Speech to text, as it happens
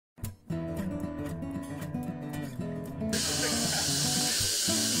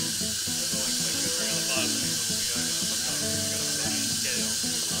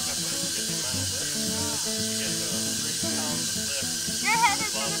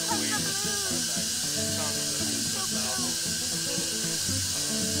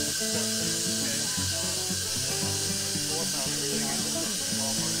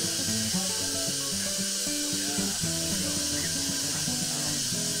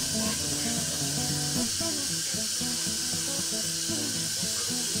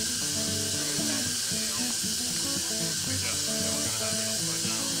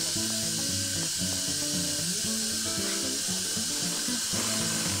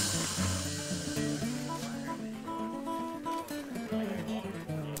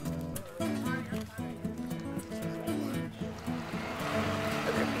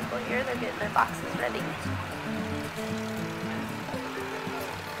They're getting their boxes ready.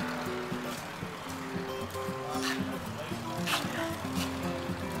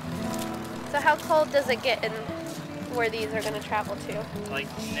 So how cold does it get in where these are going to travel to? Like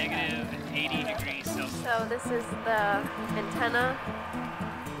negative 80 degrees Celsius. So this is the antenna.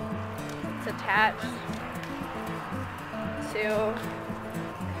 It's attached to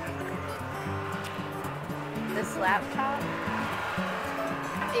this laptop,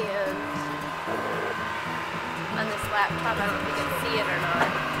 and on this laptop, I don't know if you can see it or not,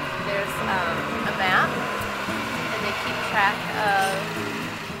 there's a map, and they keep track of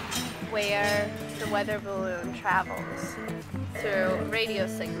where the weather balloon travels through a radio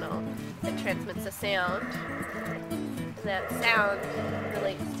signal that transmits a sound, and that sound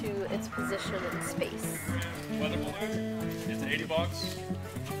relates to its position in space. Weather balloon, it's 80 bucks.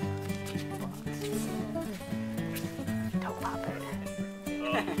 Don't pop it.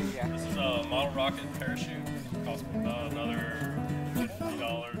 This is a model rocket parachute. It costs another $50,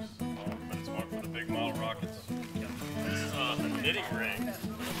 but it's more for the big model rockets. This is a knitting ring.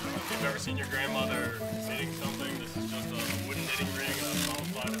 If you've ever seen your grandmother knitting something, this is just a wooden knitting ring and a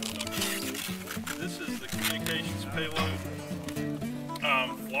modified and stuck in. This is the communications payload.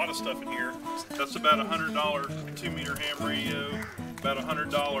 A lot of stuff in here. That's about a $100 2-meter ham radio, about a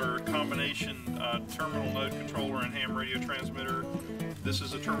 $100 combination terminal node controller and ham radio transmitter. This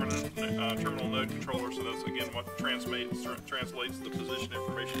is a terminal node controller, so that's again what translates the position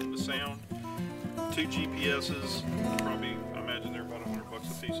information into sound. 2 GPSs, probably I imagine they're about $100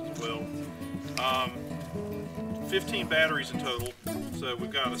 a piece as well. 15 batteries in total. So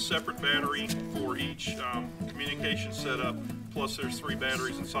we've got a separate battery for each communication setup. Plus there's 3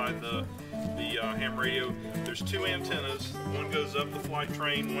 batteries inside the ham radio. There's 2 antennas. One goes up the flight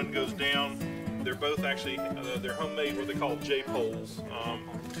train, one goes down. They're both actually, they're homemade, what they call J-poles.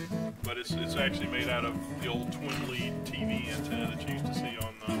 But it's actually made out of the old twin-lead TV antenna that you used to see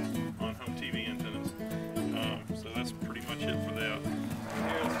on home TV antennas. So that's pretty much it for that.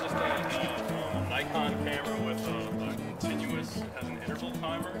 Here it's just a Nikon camera with a continuous, it has an interval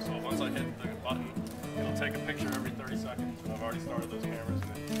timer. So once I hit the button, it'll take a picture every 30 seconds. And I've already started those cameras,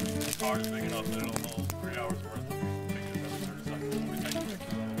 and the card is big enough that it'll hold 3 hours worth of pictures every 30 seconds. We take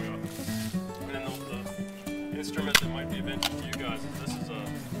pictures all the way up. And then the instrument that might be of interest to you guys is this is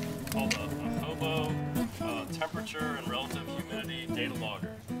called a hobo temperature and relative humidity data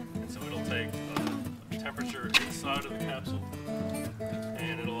logger. And so it'll take the temperature inside of the capsule,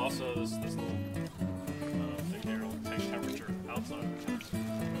 and it'll also, this little thing here will take temperature outside of the capsule.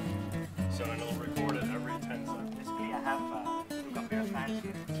 So it'll record it every 10 seconds. Basically, I have 2 computer fans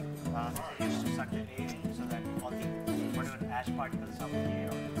here. They used to suck the air in so that all the whatever ash particles up in the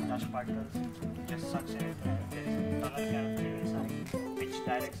air or dust particles just sucks in it. There is a tunnel kind of thing inside which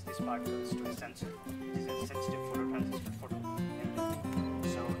directs these particles to a sensor. It is a sensitive phototransistor photo.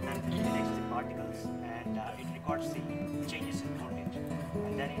 So then it detects the particles and it records the changes in voltage.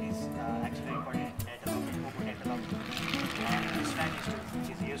 And then it is actually recording data log, data log. And this fan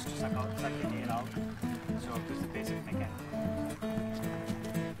is used to suck the air out. So this is the basic mechanism.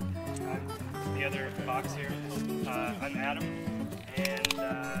 The other box here, I'm Adam, and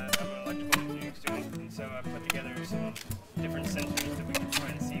I'm an electrical engineering student, and so I put together some different sensors that we can try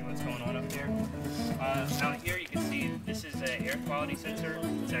and see what's going on up here. Out here you can see this is an air quality sensor.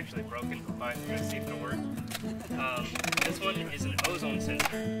 It's actually broken, but I'm going to see if it'll work. This one is an ozone sensor.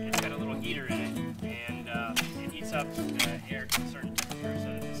 It's got a little heater in it, and it heats up air to a certain temperature so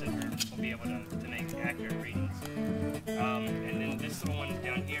that the sensor will be able to make accurate readings. And then this little one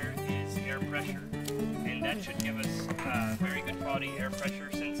down here is air pressure, and that should give us very good quality air pressure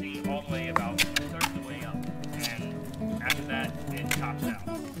sensing all the way about a third of the way up, and after that it tops out.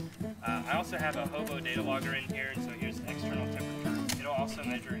 I also have a hobo data logger in here, and so here's external temperature. It'll also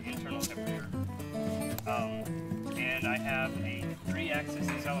measure internal temperature. And I have a 3-axis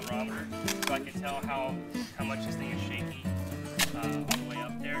accelerometer, so I can tell how much this thing is shaking all the way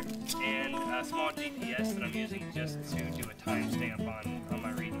up there, and a small GPS that I'm using just to do a timestamp on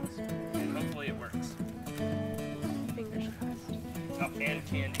my readings, and hopefully it works. Fingers crossed. Oh, and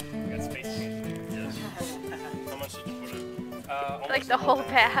candy. We got space candy. Yes. How much did you put in? Like the whole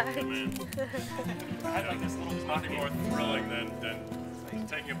bag. I had like this little Nothing more thrilling than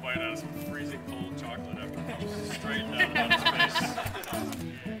taking a bite out of some freezing cold chocolate after it comes straight down out of space.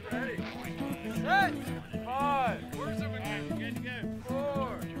 Ready? Set! 5. Where's everything? Good to go.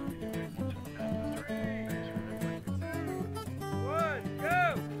 4. 3. 2. 1.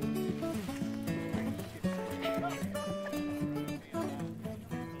 Go!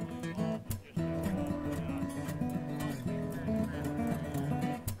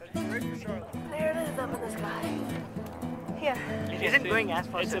 Ready? up in the sky. Here. It isn't going as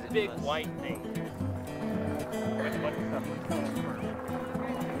fast It's as a it big was. white thing.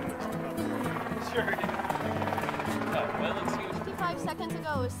 Sure. Oh, well, let's see. 55 seconds ago,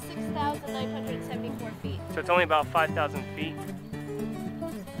 it was 6,974 feet. So it's only about 5,000 feet.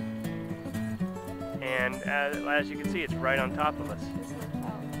 And as you can see, it's right on top of us.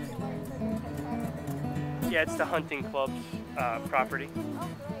 Yeah, it's the hunting club's property. Oh,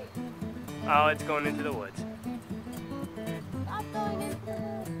 great. Oh, it's going into the woods. Stop going into the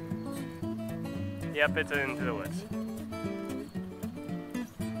woods. Yep, it's into the woods.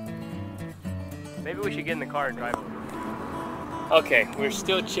 Maybe we should get in the car and drive over. Okay, we're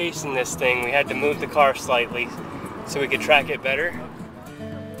still chasing this thing. We had to move the car slightly so we could track it better.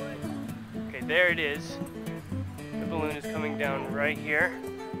 Okay, there it is. The balloon is coming down right here.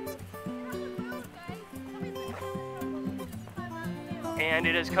 And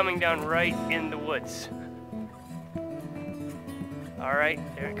it is coming down right in the woods. All right,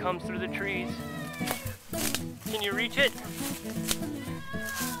 there it comes through the trees. Can you reach it?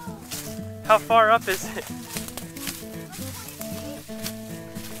 How far up is it?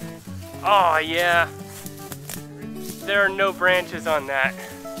 Oh yeah. There are no branches on that.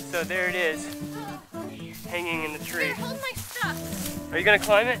 So there it is, hanging in the tree. Here, hold my stuff. Are you gonna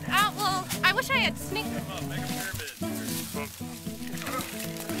climb it? Well, I wish I had sneakers.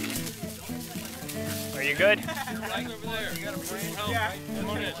 Are you good? Right over there. You gotta bring him help. Yeah. Come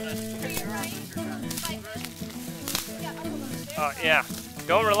on in. Oh yeah.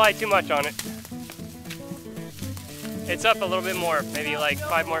 Don't rely too much on it. It's up a little bit more, maybe like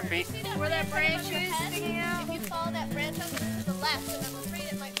 5 more feet. Where that branch is sticking out? If you follow that branch up to the left, and I'm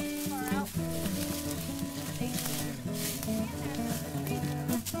afraid it might be too far out.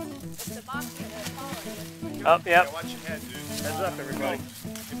 It's the box that we're following. Oh, yep. Watch your head, dude. Heads up, everybody.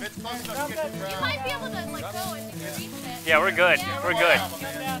 If it's close enough to get the You ground. might be able to like go if you reach it. Yeah, we're good. Yeah, We're good. Come on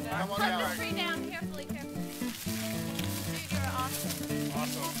Put down. the tree down carefully, carefully. Dude, you're awesome.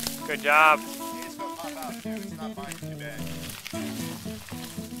 Awesome. Good job. It's gonna pop out, dude. It's not mine too bad.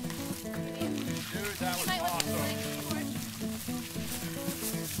 Dude, that was Might want to awesome.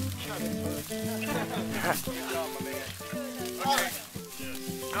 Good job, my man. Okay.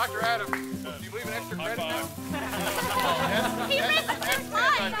 Dr. Adam, do you leave an extra credit now? He made the fifth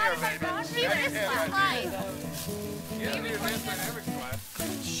line. Oh my gosh, he made his fifth line. Yeah, you advanced dynamics class.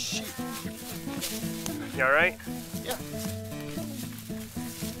 You all right? Yeah.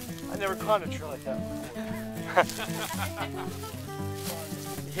 I never climbed a tree like that.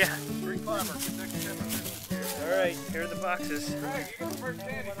 Yeah. Pretty clever. Get that camera. All right. Here are the boxes. Greg, you get the first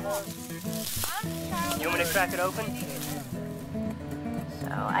candy. Come on. You want me to crack it open? So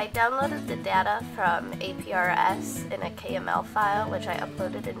I downloaded the data from APRS in a KML file, which I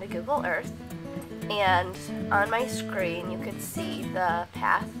uploaded into Google Earth. And on my screen, you could see the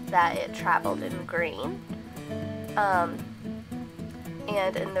path that it traveled in green. And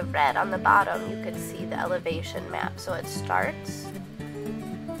in the red on the bottom, you could see the elevation map. So it starts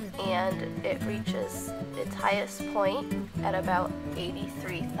and it reaches its highest point at about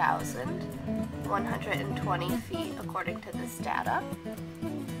 83,120 feet according to this data.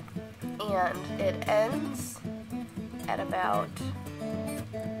 And it ends at about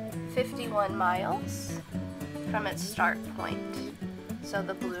 51 miles from its start point. So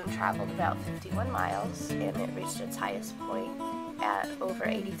the balloon traveled about 51 miles and it reached its highest point at over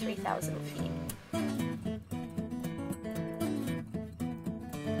 83,000 feet.